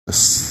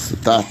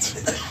That.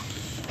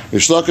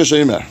 Yishlakish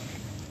Eimer.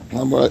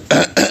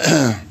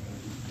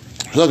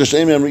 Yishlakish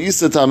Eimer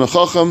Reisa Tamei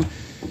Chacham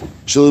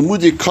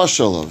Shelimudi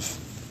Kashalov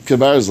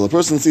Kebarzel. A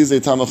person sees a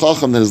Tamei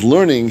Chacham that is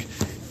learning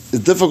is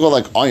difficult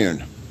like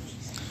iron.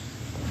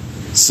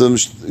 So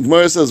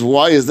Gemara says,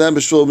 why is that?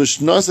 B'shul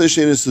Mishnasei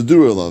Shein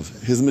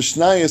Sudurulav. His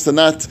Mishnayos are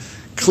not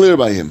clear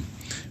by him.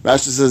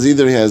 Rashi says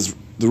either he has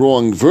the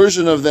wrong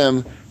version of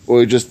them,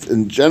 or he just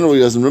in general he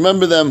doesn't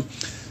remember them.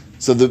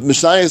 So the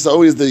Mishnayos is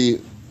always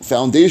the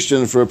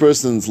foundation for a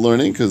person's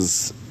learning,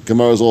 because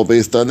Gemara is all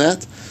based on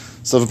that.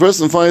 So if a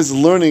person finds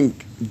learning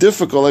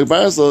difficult like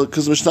Barzel,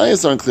 because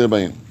Mishnayos aren't clear by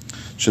him,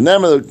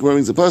 Shenema, the Gemara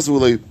brings a person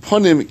will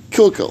ponim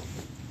kilkel,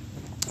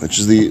 which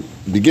is the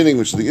beginning,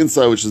 which is the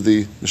inside, which is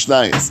the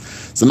Mishnayos.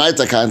 So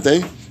Maita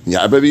Kante,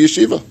 Yarba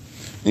Yeshiva.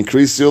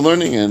 Increase your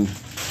learning and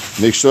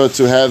make sure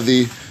to have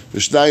the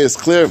Mishnayos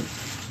clear.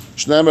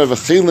 Shnamar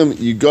v'chelim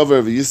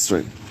yigover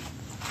v'yisrein.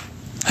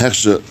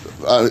 Hechsha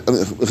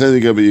v'chelim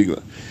yigover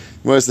v'yigva.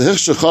 Whereas the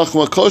hechsha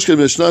chachma koshken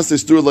Mishnayos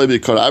istur loy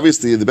b'yikar.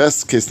 Obviously, the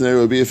best case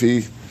scenario would be if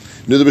he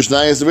knew the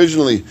Mishnayos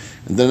originally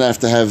and didn't have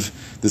to have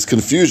this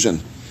confusion.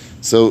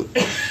 So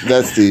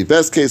that's the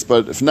best case.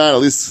 But if not,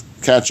 at least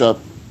catch up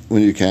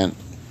when you can.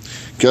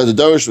 Kiyot the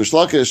Dorish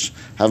v'Shlakish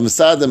have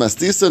Masad the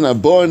Mastisa and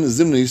Abon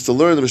Zimna used to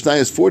learn the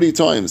Mishnayos 40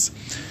 times.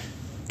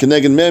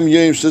 Kenegin Mem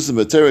Yom Shlisim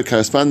B'Torah,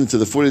 corresponding to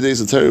the 40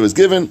 days of Torah was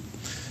given,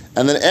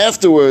 and then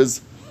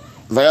afterwards,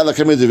 Vayala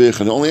Kamei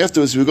Deveichana. Only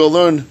afterwards we go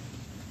learn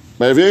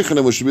by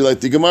Deveichana, which should be like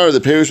the Gemara,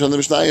 the Parish on the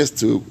Mishnayos,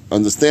 to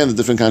understand the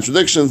different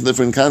contradictions,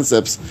 different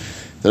concepts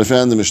that are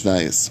found in the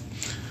Mishnayos.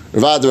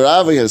 Ravad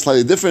Rava had a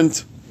slightly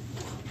different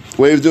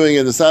way of doing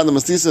it. The Sad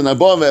Mastisa and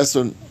Abon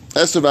Esther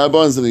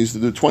V'Abon Zimna used to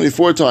do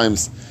 24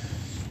 times.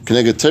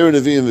 Kenegin Torah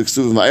Nevi'im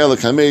V'Ksuv Ma'ala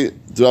Kamei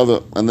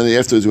Rava, and then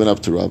afterwards went up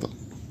to Rava.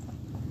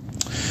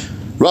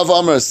 Rav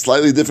Amar, a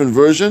slightly different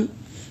version.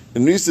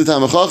 In Risa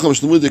Tamei Chacham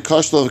Shlemudi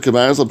Kashlav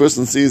Kebarzel, a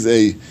person sees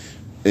a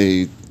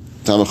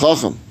Tamei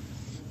Chacham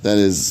that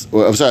is,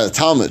 or I'm sorry, a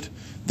Talmud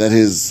that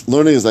his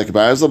learning is like a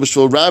Barzel, but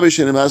Shul Rabbi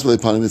Shein Masbel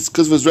upon him. It's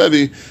because of his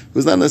Rebbe who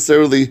was not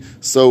necessarily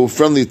so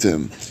friendly to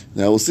him.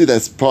 Now we'll see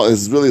that's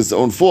really his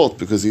own fault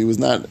because he was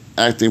not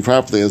acting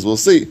properly, as we'll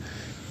see.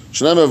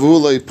 Shnama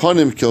V'Hulei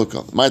Ponim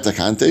Kilka Ma'ita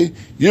Kante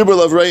Yirber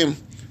Lavreim.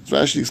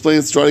 Rashi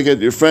explains, try to get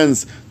your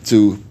friends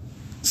to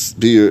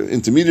be your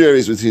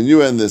intermediaries between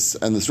you and this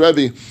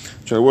Rebbe.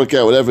 Try to work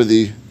out whatever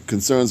the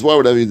concerns were,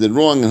 whatever you did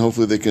wrong, and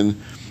hopefully they can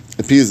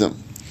appease them.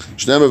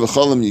 Obviously,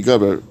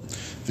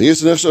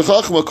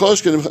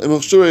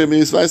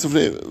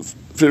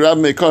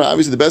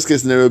 the best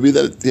case scenario would be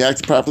that he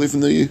acted properly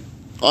from the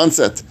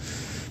onset.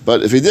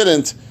 But if he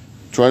didn't,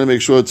 try to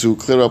make sure to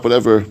clear up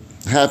whatever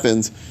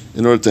happened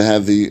in order to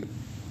have the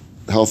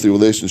healthy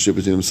relationship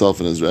between himself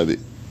and his Rebbe.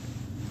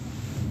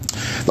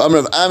 What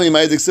does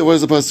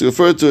the pasuk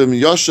refer to him?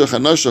 If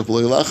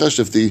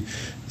the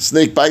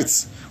snake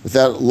bites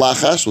without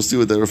lachash, we'll see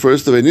what that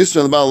refers to.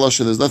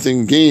 There's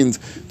nothing gained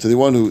to the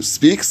one who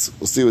speaks.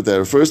 We'll see what that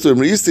refers to. The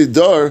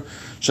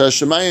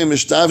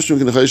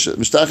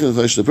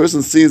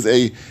person sees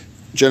a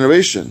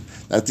generation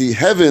that the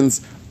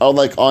heavens are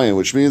like iron,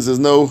 which means there's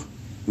no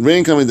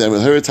rain coming down.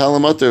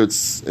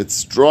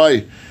 It's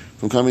dry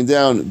from coming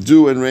down,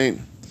 dew and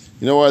rain.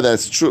 You know why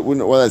that's true?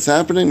 Why that's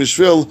happening? Because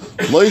the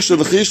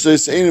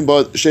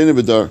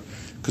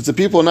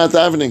people are not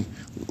davening.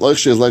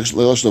 Loish is like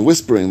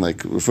whispering,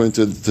 like referring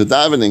to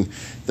davening.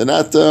 They're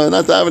not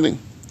davening.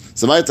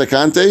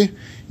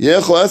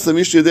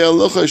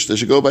 They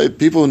should go by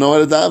people who know how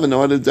to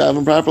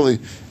daven properly,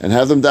 and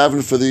have them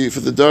daven for the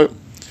dirt.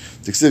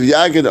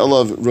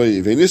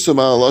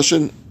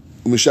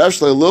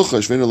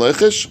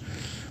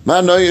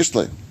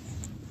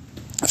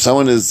 If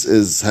someone has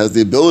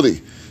the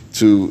ability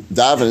to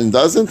daven and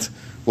doesn't,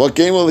 what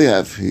gain will he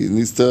have? He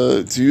needs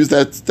to use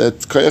that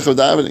koyach of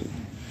davening.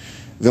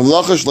 A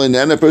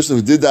person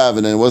who did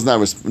daven and was not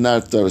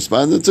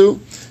responded to,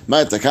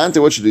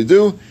 what should he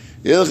do?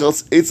 So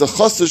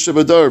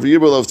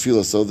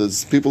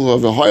there's people who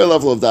have a higher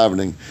level of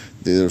davening.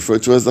 They refer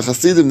to as the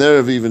Hasidim. They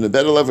have even a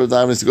better level of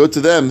davening. To go to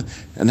them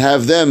and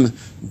have them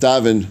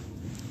daven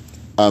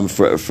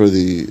for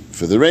the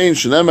rain.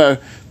 Shenemar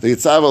the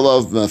Yitzav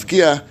of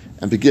Mafkia.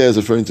 And Begia is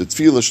referring to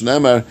Tefillah,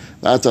 Shneimar,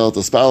 V'atal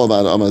Taspal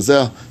Ba'ad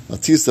Amazeh,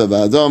 Matisa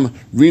Ba'adam,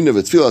 Rina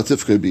V'Tefillah,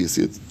 Tifkei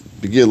B'Yisid.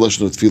 Begia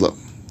Lashon Tefillah.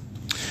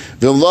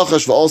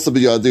 V'Mlachash V'alsa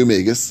B'Yadu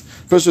Megas.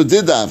 Person who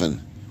did daven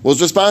was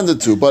responded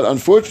to, but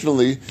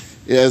unfortunately,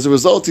 as a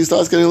result, he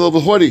starts getting a little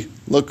bit haughty.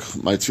 Look,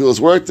 my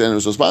tefillahs worked and it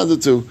was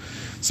responded to.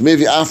 So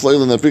maybe Af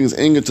Lo'ilam that brings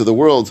anger to the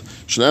world.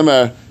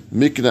 Shneimar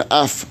Mikna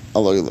Af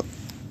Alo'ilam.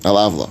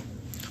 Al-Avla.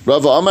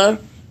 Rava Amar,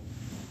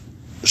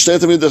 Shtei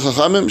Talmidei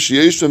Chachamim,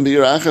 Sheyeshvim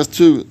B'Ir Achas,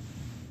 two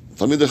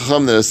Talmidei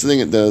Chacham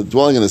that are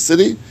dwelling in a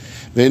city.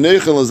 They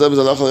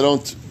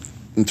don't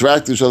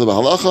interact with each other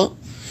b'halacha.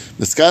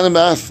 Miskanim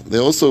b'af, they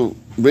also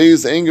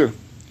raise anger.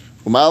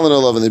 Umalin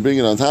olav, and they bring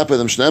it on top of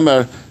them.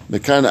 Shneimar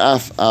Mekan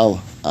Af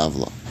Al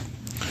Avla.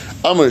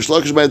 Amar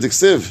Shlakish by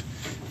Diksiv.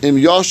 Im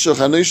Yoshach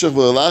Hanishach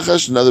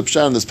V'Lachash, another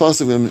pshat in this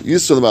pasuk, Im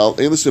Yisrael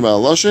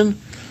Loshin,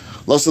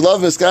 Losalav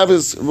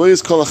Miskabis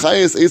Royis Kol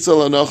Achayis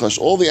Eitzel Anochash.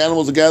 All the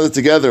animals are gathered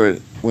together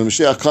when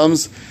Mashiach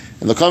comes,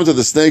 and they'll come to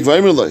the snake.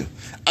 Vayimrloi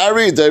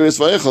Ari Deiris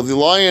Vayechel. The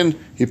lion,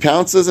 he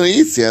pounces and he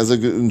eats. He has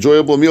an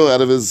enjoyable meal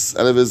out of his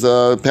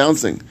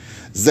pouncing.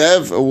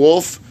 Zev, a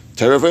wolf,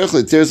 Terah Vayechel,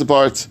 he tears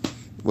apart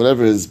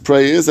whatever his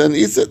prey is and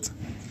eats it.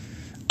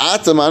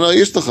 Atamano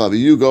Yishtachav.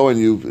 You go and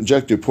you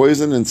inject your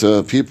poison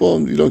into people,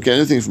 and you don't get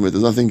anything from it.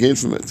 There's nothing gained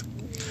from it.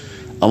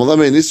 And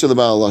he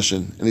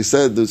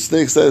said, the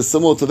snake says,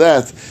 similar to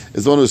that,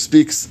 is the one who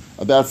speaks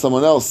about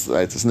someone else,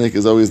 right? The snake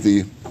is always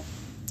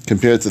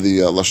compared to the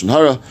Lashon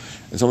Hara,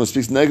 and someone who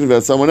speaks negative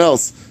about someone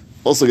else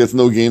also gets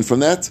no gain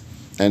from that,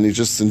 and he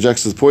just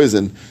injects his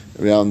poison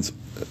around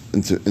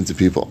into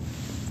people.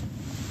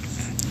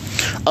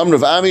 Amr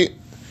of Ami,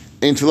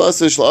 a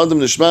person will not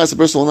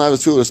have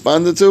his tefillah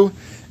responded to.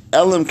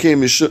 Elam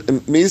came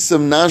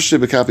misam nafshi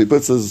b'kapi. He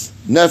puts his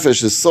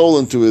nefesh, his soul,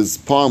 into his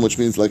palm, which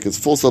means like his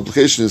full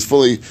supplication is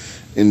fully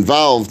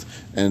involved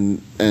and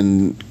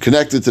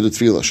connected to the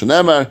tefillah.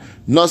 Shanamar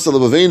nasa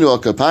lebaveinu al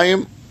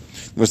kapayim.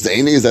 What's the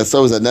is that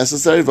so? Is that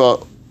necessary? Va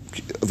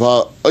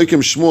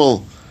oikim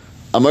Shmuel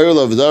amar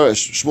lo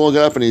v'darash. Shmuel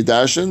got up and he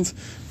darshened.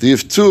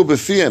 V'yiftu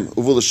b'fiyem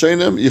uvul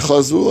l'sheinem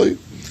yichazuloi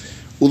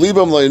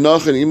ulibam lo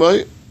yinachin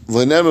imoi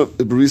v'nem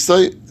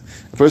b'risai.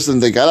 A person,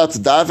 they got out to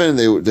daven,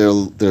 and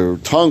their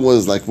tongue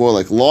was like more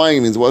like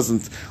lying, means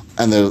wasn't,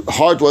 and their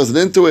heart wasn't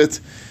into it,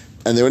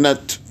 and they were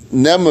not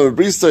nema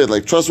brisa,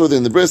 like trustworthy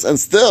in the bris, and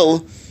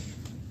still,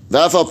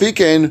 V'afal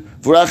pikein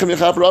v'rachem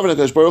yachap ravin.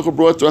 Hakadosh Baruch Hu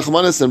brought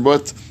rachmanis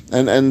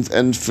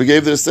and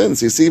forgave their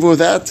sins. You see, even with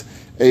that,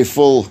 a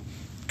full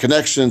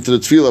connection to the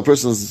tefillah a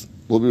person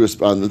will be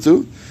responded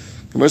to.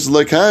 The person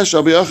like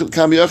shall be yachid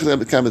kam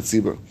yachid kam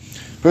etzibur.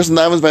 Person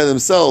davens by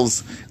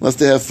themselves unless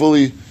they have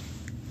fully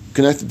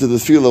connected to the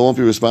tefillah won't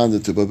be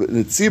responded to. But in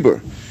a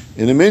tzibur,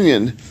 in a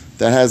minyan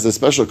that has a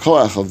special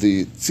koach of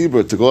the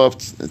tzibur to go up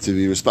to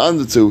be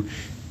responded to,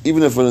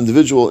 even if an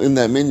individual in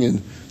that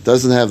minyan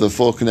doesn't have the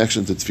full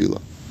connection to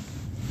tefillah.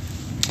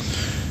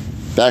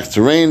 Back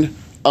to rain.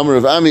 Amar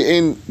of Ami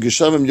ein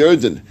geshamim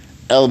yerdin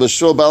el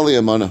b'shul bali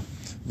amana.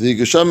 The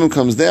geshamim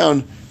comes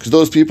down because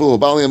those people who are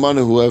bali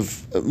amana, who have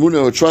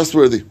munah, are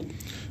trustworthy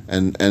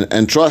and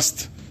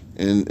trust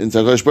in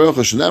Hakadosh Baruch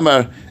Hu.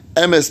 Shnamar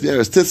emes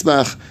b'eres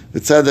titzmach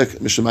v'tzedek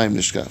mishamayim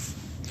nishkaf.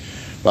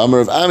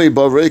 Amar of Ami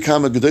bavrei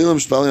kama gedolim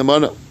shbali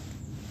amana.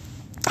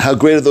 How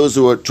great are those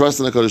who are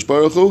trusting Hakadosh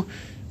Baruch Hu?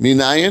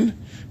 Minayin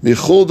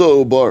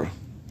michuldo ubar.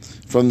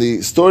 From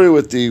the story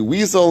with the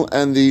weasel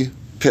and the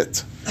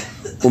pit.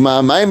 The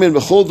Rashi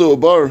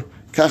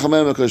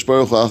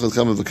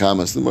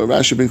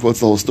brings quotes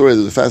the whole story.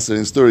 There's a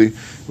fascinating story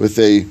with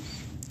there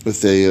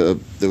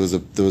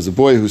was a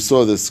boy who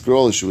saw this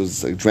girl. She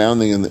was like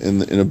drowning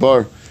in a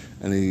bar,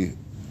 and he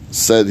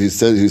said he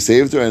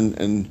saved her,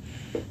 and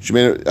she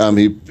made her,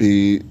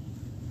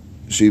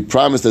 she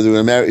promised that they were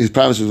going to marry. He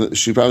promised he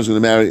was going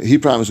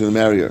to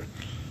marry her,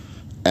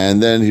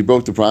 and then he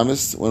broke the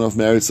promise, went off,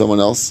 married someone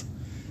else,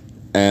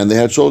 and they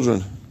had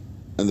children.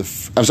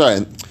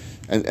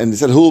 And he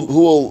said, who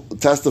will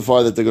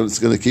testify that they're going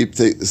to they're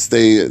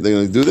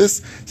going to do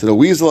this? He said, a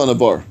weasel and a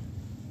bar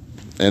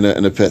in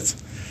a pit.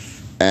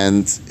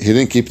 And he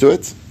didn't keep to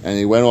it, and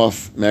he went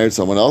off, married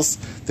someone else.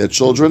 They had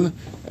children,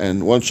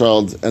 and one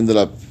child ended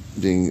up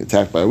being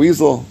attacked by a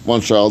weasel.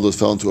 One child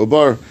fell into a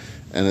bar,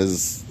 and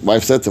his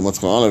wife said to him, what's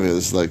going on over here?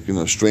 There's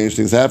strange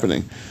things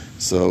happening.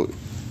 So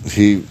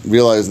he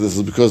realized this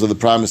was because of the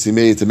promise he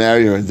made to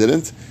marry her and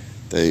didn't.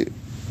 They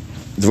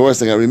divorced,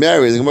 they got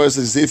remarried. The Gemara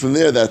says, you see from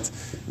there that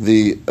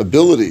the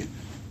ability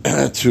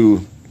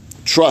to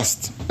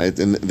trust, right?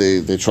 And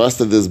they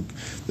trusted this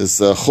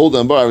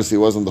Chulda and Bar. Obviously, it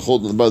wasn't the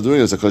Chulda and Bar doing it;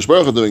 it was Hakadosh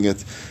Baruch Hu doing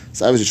it.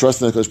 So obviously,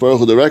 trusting Hakadosh Baruch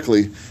Hu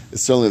directly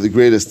is certainly the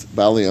greatest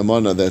Bali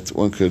Amana that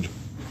one could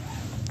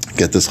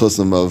get this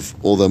chusam of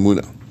all the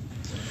Amuna.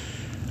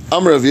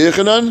 Amr of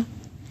Yechanan,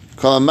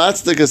 Kol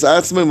Matzdik es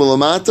Atzmei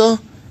Milamata,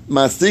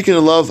 Matzdikin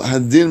Alav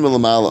Hadin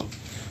Milamala.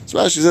 So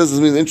Rashi says this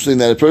means interesting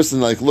that a person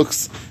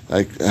looks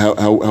like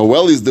how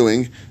well he's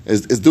doing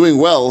is doing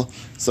well.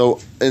 So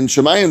in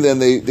Shemayim then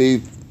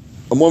they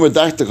are more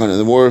medactic on it.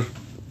 They're more,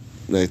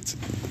 right?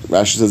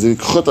 Rashi says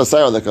chut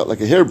asayar,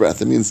 like a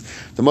hairbreadth. It means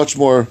they're much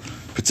more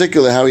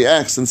particular how he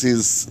acts, since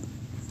he's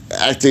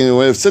acting in a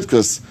way of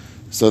tzidkus.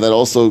 So that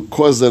also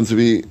causes them to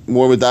be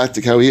more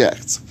medactic how he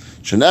acts.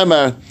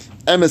 Shenamar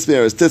emes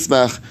b'eres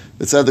titzmach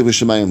v'tzedek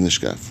b'shemayim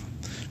nishkaf.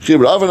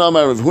 Chibur Avan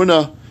Amar Rav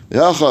Huna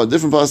Yacha,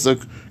 different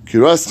pasuk.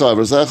 Kirascha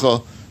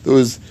v'zacha. There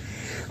was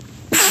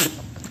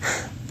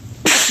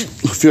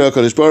fear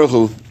HaKadosh Baruch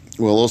Hu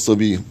will also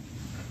be,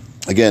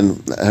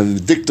 again,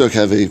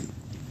 have a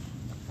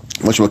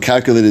much more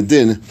calculated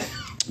din,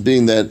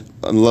 being that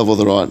on the level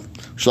they're on.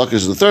 Shlakish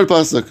is the third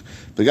pasuk.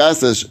 Begas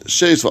says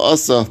sheish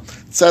v'asa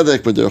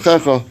tzedek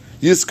b'derchecha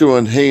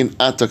yizkarun hein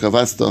atak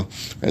avasta.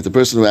 Right, the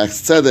person who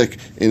acts tzedek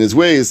in his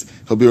ways,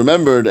 he'll be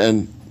remembered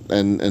and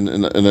in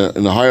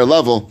a higher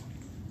level.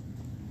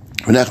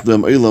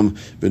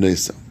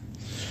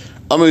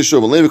 Amar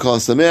Yishur, Levi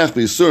calls Sameach,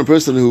 but Yisur, a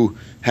person who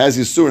has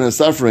Yisur and has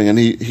suffering, and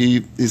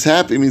he's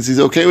happy, means he's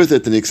okay with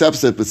it, and he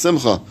accepts it, but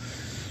Simcha.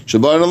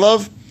 Shabar and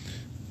love,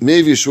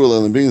 maybe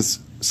Yishur, and brings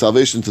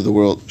salvation to the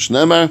world.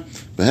 Shnemar,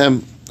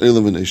 Behem,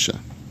 Elam and Isha.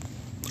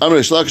 Amar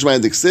Yishlak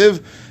Shemayim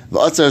Diksiv,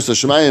 V'atzar so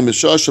Shemayim,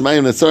 Mishah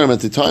Shemayim Netzarim, at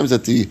the times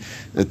that the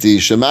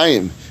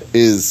Shemayim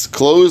is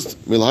closed,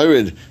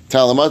 Milharid,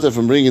 Talamata,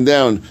 from bringing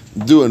down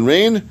dew and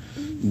rain,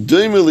 it's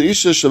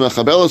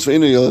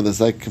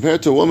like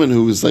compared to a woman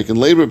who is like in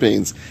labor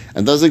pains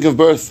and doesn't give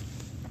birth.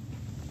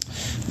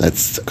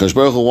 That's Kadosh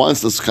Baruch Hu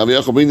wants this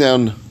Kaviyach bring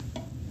down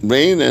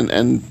rain,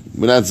 and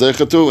we're not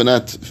zeichatu, we're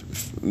not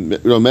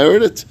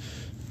merit it,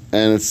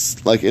 and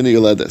it's like in the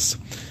Yoledes.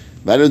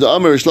 Matter the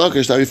Amar Rish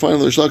Lakish, that we find in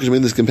the Rish Lakish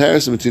made this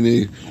comparison between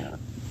the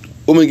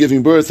woman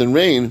giving birth and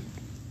rain.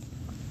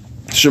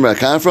 Shemra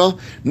Kafra,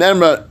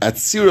 Namra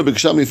Atzira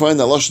B'Gsham, we find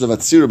that lashon of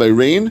Atzira by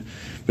rain.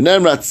 But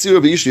Namra Atzira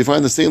B'Isha, you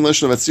find the same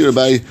lashon of Atzira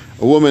by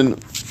a woman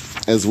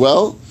as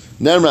well.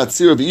 Namra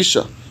Atzira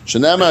B'Isha,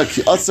 Shenamra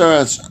Ki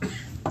Atzar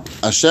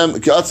Hashem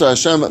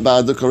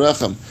Ba'adu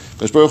Karechem.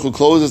 Kadosh Baruch Hu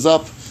closes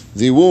up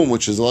the womb,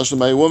 which is a lashon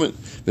by a woman.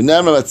 But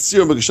Namra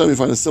Atzira B'Gsham, you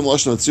find a similar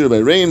lashon of Atzira by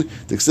rain.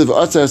 The Ksiv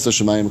Atzar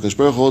Hashemayim, Kadosh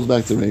Baruch Hu holds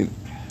back the rain.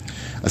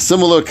 A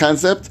similar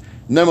concept.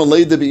 Namra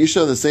Leida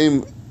B'Isha, the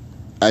same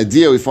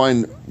idea we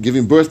find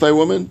giving birth by a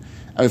woman,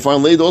 and we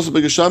find Leida also by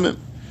Geshamim.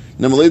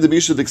 Namar Leida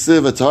B'Isha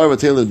Diksiv Atar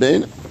V'Teled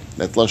Bein,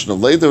 that's lashon of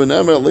Leida, and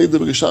Namar Leida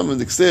B'Geshamim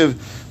Diksiv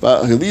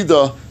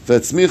V'Helida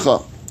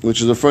V'Tzmicha,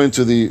 which is referring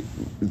to the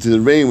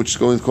rain which is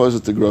going to cause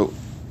it to grow.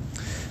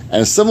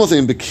 And a similar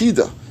thing,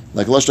 Bekida,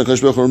 like lashon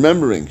HaKadosh Baruch Hu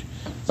remembering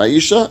by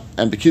Isha,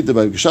 and Bekida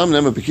by Geshamim.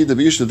 Namar Bekida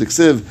B'Isha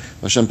Diksiv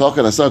V'Shem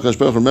Pakad Asar, HaKadosh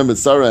Baruch Hu remembered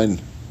Sarah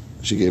and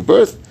she gave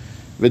birth.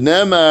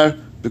 V'Namar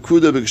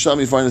Bekuda B'Gsham,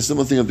 you find a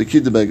similar thing of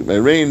Bekida by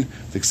rain.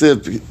 Tiksiv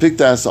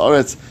Piktas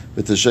Haaretz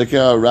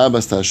V'Teshekah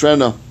Rabbas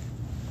Tashrena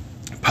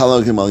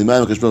Palagim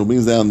Alimayim. Kadosh Baruch Hu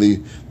brings down the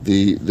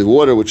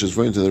water which is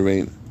referring to the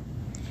rain.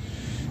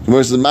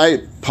 Gemara says, "My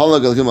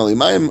Palagim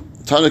Alimayim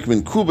Tanik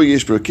Min Kuba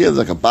Yesh Berakid,"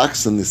 like a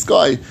box in the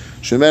sky.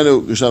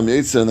 Shemenu Gsham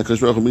Yetzer, and the Kadosh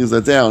Baruch Hu brings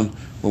that down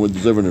when we're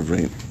deserving of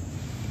rain.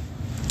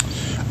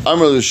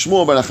 Amar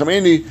L'Shmuel Bar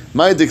Nachameni,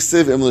 "My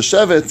Diksiv Im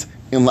L'Shevet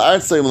Im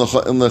L'Artzay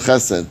Im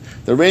L'Chesed."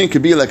 The rain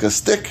could be like a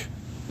stick.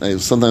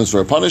 Sometimes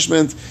for a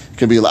punishment, it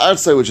can be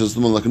la'artzai, which is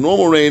more like a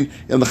normal rain,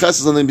 and the chesed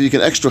is something, but you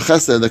can extra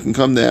chesed that can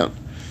come down.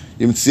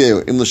 Im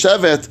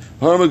l'shevet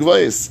haram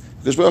gvayis.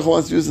 Because Baruch Hu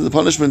wants to use it as a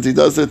punishment, he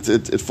does it.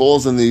 It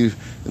falls in the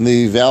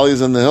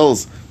valleys and the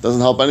hills.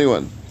 Doesn't help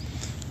anyone.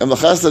 And the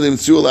chesed im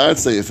tziu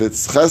la'artzai. If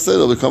it's chesed,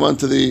 it'll come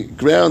onto the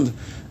ground.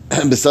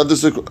 I'm sorry.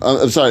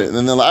 And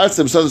then the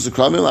la'artzai besad the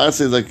kramim.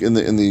 La'artzai is like in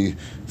the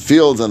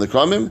fields and the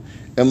kramim.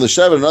 And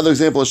l'shevet, another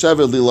example of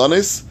shevet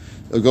lilanis.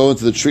 It'll go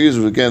into the trees,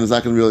 which again is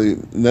not going to be really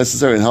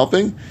necessary in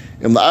helping.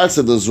 In the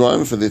artzad, there's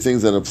rhyme for the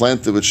things that are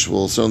planted, which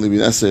will certainly be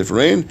necessary for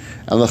rain.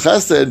 And the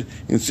chesed,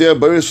 in tziyah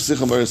baris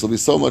v'sicha baris, there'll be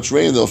so much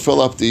rain, they'll fill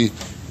up the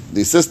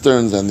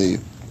cisterns and the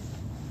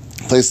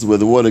places where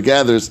the water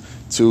gathers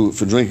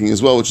for drinking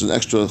as well, which is an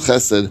extra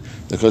chesed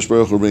that Kadosh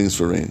Baruch Hu brings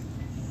for rain.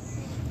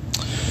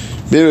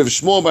 B'erev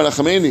Shmuel Bar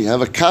Nachameni,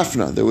 have a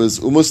kafna. There was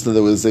umusna.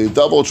 There was a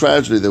double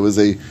tragedy. There was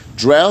a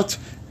drought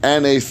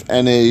and a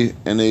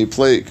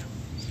plague.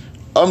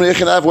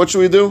 What should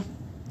we do?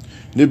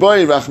 We should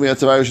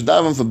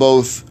daven for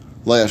both.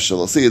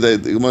 See, the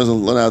Gemara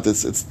doesn't learn out.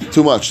 It's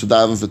too much to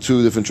daven for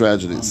two different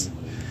tragedies.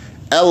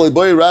 The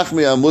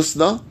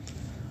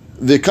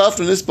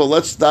kafna nispa,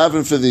 let's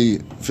daven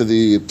for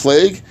the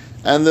plague,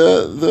 and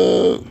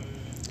the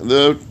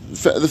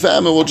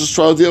famine we'll just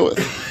try to deal with.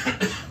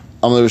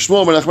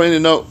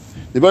 No.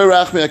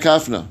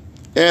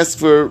 Ask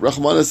for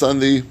rachmanis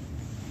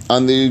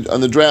on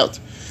the drought.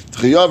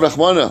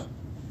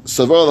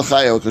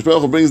 Because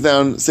Baruch Hu brings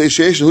down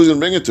satiation. Who's going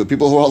to bring it to?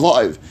 People who are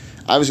alive.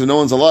 Obviously, if no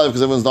one's alive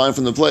because everyone's dying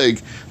from the plague,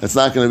 that's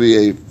not going to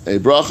be a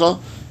bracha.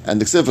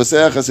 And the ksiv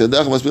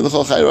faseiach must be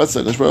l'chol chay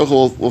ratzah. Because Baruch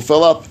Hu will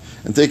fill up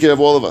and take care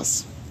of all of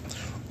us.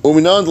 You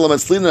can't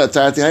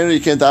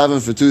daven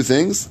for two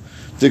things.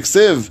 We're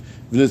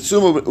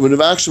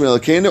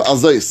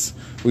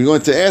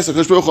going to ask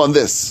Hakadosh Baruch Hu on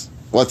this.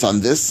 What's on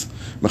this?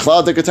 Must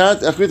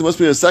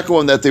be a second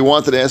one that they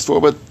wanted to ask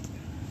for, but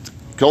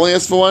can only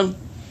ask for one.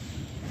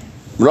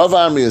 Rav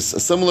Amri is a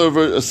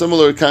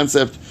similar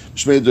concept.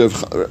 Shmei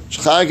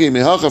Chagi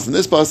Mehacha from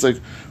this pasuk.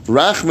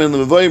 Rachman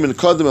lemevoyim and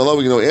Kaddim Allah.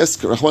 We're going to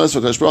ask Rachmanis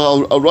for Kadosh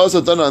Baruch Hu. Al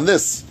Raza done on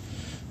this.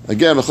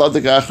 Again,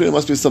 Mechadik Achri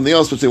must be something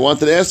else which they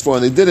wanted to ask for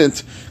and they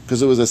didn't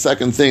because it was a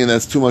second thing and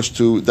that's too much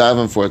to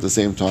daven for at the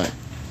same time.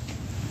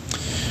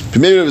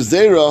 Pimei Rav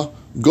Zera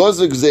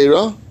Gozik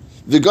Zera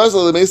the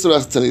Gazal the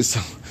Meisarach Taanis.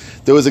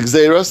 There was a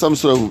Gzera, some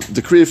sort of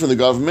decree from the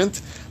government,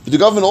 but the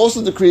government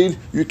also decreed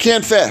you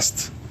can't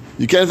fast.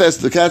 You can't fast.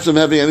 To catch them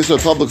having any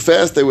sort of public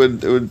fast, they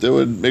would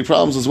make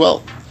problems as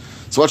well.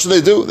 So what should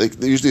they do?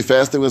 They usually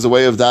fasting was a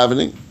way of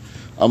davening.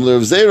 Amler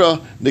of Zera,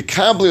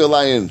 Nikabli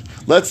Alayin.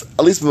 Let's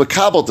at least be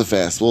makabel to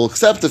fast. We'll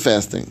accept the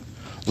fasting.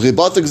 And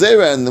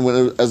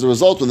as a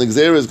result, when the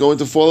Gzera is going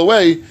to fall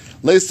away,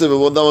 then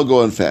we'll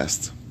go and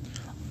fast.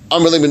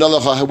 Where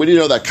do you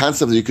know that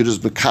concept that you could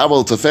just be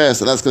kabel to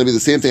fast, and that's going to be the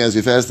same thing as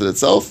you fasted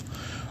itself?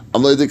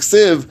 From the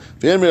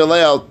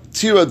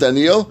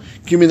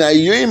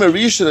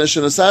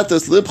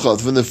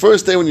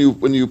first day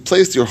when you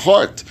placed your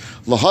heart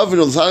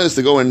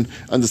to go and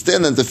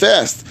understand and to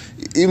fast,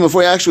 even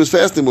before he actually was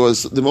fasting,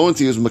 was the moment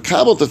he was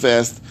makabel to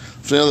fast.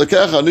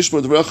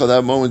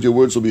 That moment your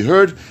words will be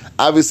heard.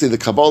 Obviously, the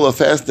Kabbalah of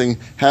fasting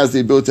has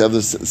the ability to have the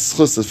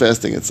schus of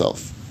fasting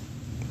itself.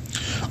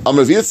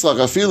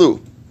 The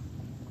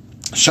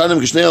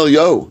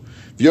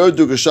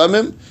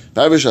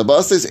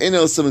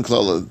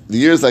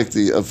years like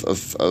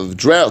of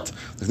drought,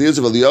 like the years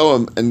of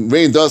Eliyahu, and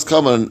rain does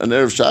come on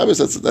Erev Shabbos,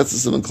 that's a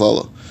siman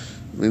klala.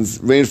 It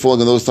means rain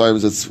falling in those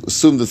times, it's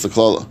assumed it's a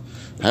klala.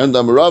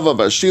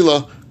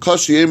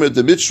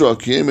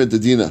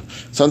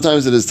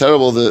 Sometimes it is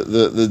terrible,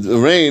 the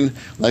rain,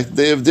 like the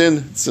day of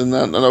din, it's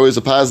not always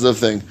a positive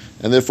thing,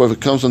 and therefore if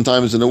it comes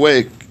sometimes in a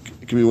way, it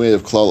can be a way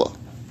of klala.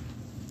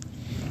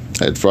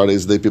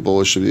 Friday's the day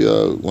people should be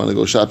want to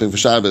go shopping for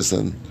Shabbos,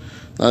 and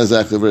not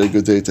exactly a very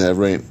good day to have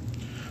rain.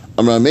 If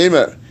we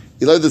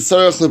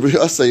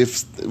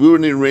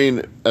wouldn't need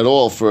rain at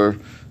all for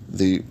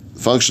the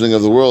functioning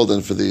of the world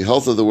and for the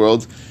health of the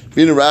world,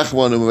 we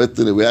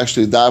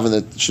actually daven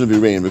that it shouldn't be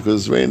rain,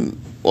 because rain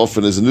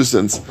often is a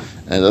nuisance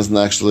and doesn't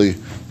actually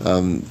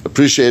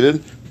appreciate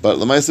it. But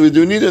Lamaisa, we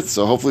do need it,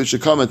 so hopefully it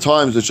should come at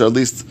times which are at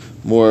least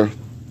more.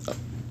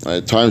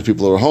 At times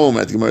people are home. I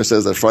think Gemara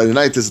says that Friday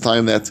night is a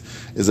time that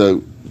is a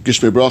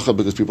gishmei bracha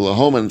because people are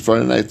home on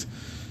Friday night.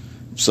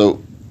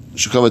 So it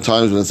should come at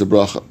times when it's a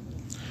bracha.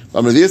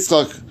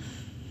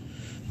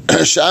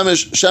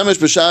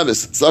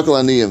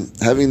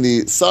 Having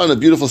the sun, a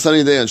beautiful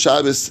sunny day on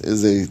Shabbos,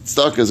 is a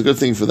good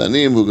thing for the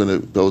aniyim who are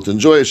going to be able to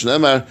enjoy it.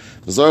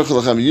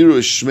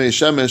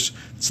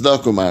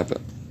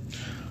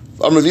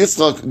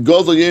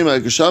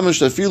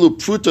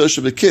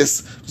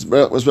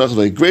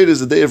 Great is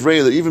the day of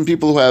rain that even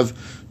people who have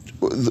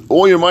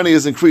all your money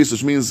is increased,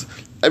 which means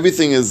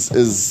everything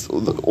is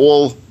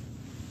all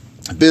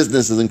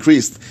business is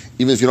increased,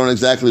 even if you don't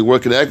exactly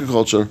work in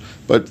agriculture.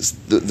 But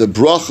the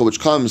bracha which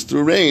comes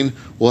through rain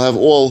will have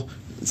all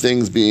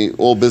things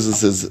all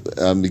businesses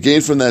be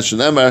gained from that.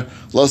 Shenemar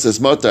lo says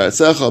matar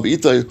etzecha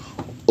b'itay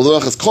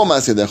ulachas kol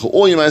ma'aseh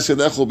all your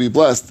ma'aseh will be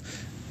blessed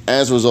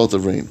as a result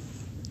of rain.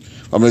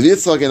 Bracha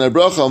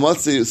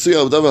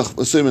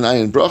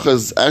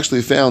is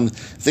actually found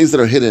things that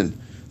are hidden,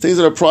 things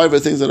that are private,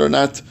 things that are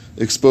not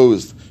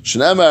exposed.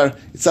 Shenamar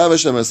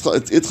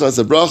itcha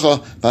a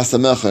bracha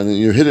and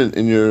you're hidden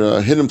in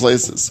your hidden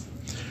places.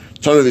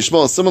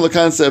 Similar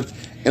concept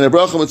in a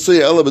bracha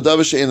mitzuya ela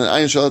b'davar she'ein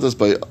ayin shalatas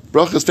by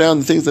bracha is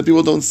found in things that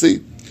people don't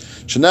see.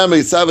 Shenamar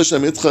itcha a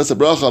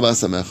bracha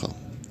basamecha.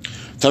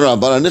 Tanra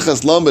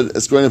nichas lambed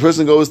is when a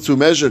person goes to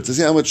measure to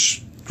see how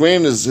much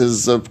grain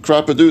his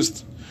crop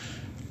produced.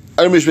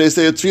 When he begins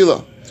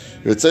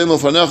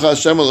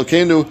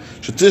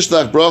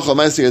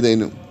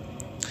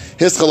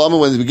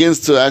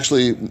to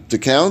actually to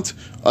count,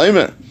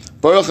 blessed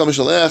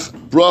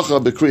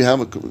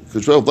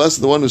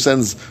the one who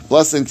sends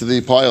blessing to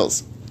the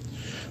piles.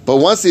 But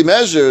once he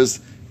measures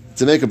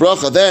to make a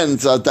bracha, then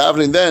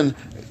davening, then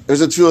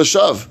there's a tefillah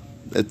shav.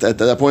 At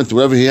that point,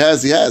 whatever he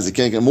has, he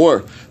can't get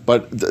more.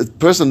 But the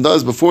person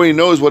does, before he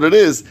knows what it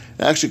is,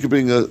 it actually could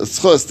bring a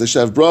schus to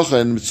shav bracha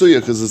and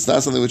mitzuya, because it's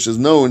not something which is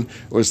known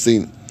or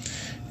seen.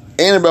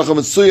 And a bracha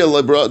mitzuya,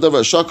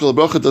 davar shakal,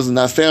 bracha does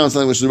not found,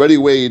 something which is already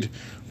weighed,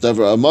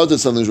 davar amad,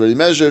 something which is already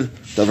measured,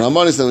 davar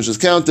hamani, something which is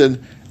counted,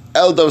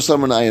 el davar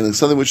samanayin,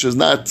 something which is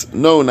not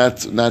known,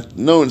 not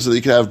known, so that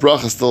you can have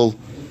bracha still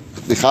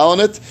bichal on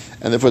it,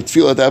 and therefore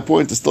tefillah at that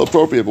point is still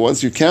appropriate. But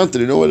once you count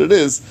it, you know what it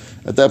is,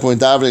 at that point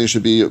davening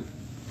should be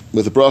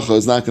with the bracha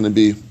is not going to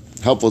be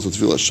helpful to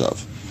tefillah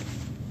shav.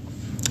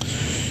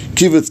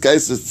 Kivutz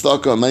geises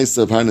tzedakah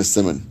ma'aser parnas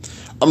siman.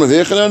 Amar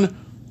v'yechanan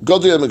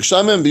godu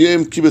yamkshamim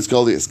b'yom kivutz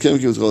golias.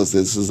 Kivutz golias.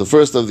 This is the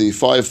first of the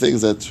 5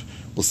 things that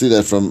we'll see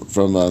that from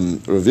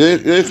Rav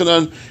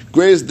Yechanan.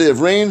 Greatest day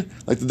of rain,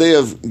 like the day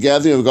of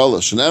gathering of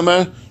Golas.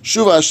 Shenamar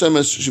shuva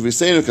Hashemesh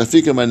shiviseinu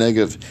kafikim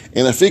ma'negev.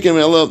 And afikim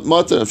ela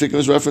matar. Afikim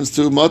is reference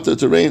to matar,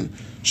 to rain.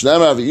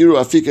 Shenamar v'iru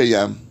afika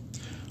yam.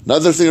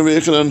 Another thing of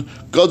Yechanan,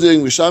 God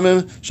doing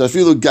Mishamim,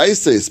 Shafilu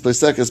Gaises by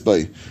Sekas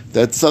by.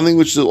 That's something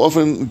which is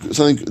often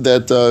something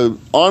that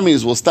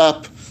armies will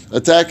stop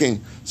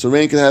attacking. So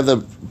rain can have the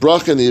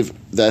brachaniv,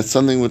 that's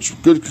something which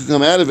good could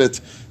come out of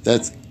it,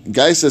 that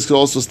Gaises could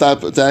also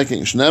stop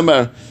attacking.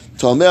 Shnemar,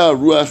 Talmea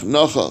Ruach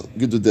Nocha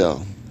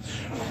Gidudel.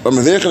 Or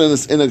Yechanan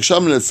is in a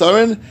Gshamin at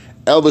Sarin,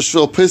 El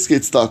Bashvil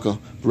Piskit Staka,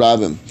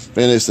 Rabim.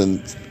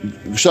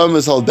 Gshamin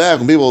is held back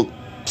when people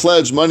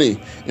pledge money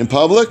in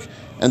public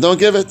and don't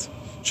give it.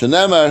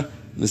 Shenamar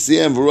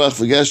Nisiyam V'Ruach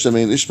V'Geshem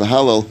Ein Ish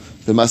Mahalal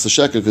B'Masa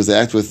Sheker, because they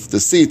act with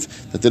deceit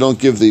that they don't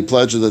give the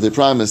pledges that they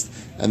promised,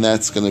 and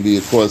that's going to be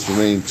a cause for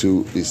rain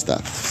to be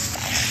stopped.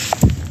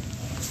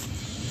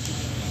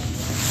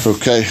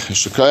 Okay,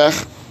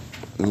 Shukayach,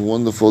 a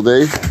wonderful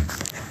day.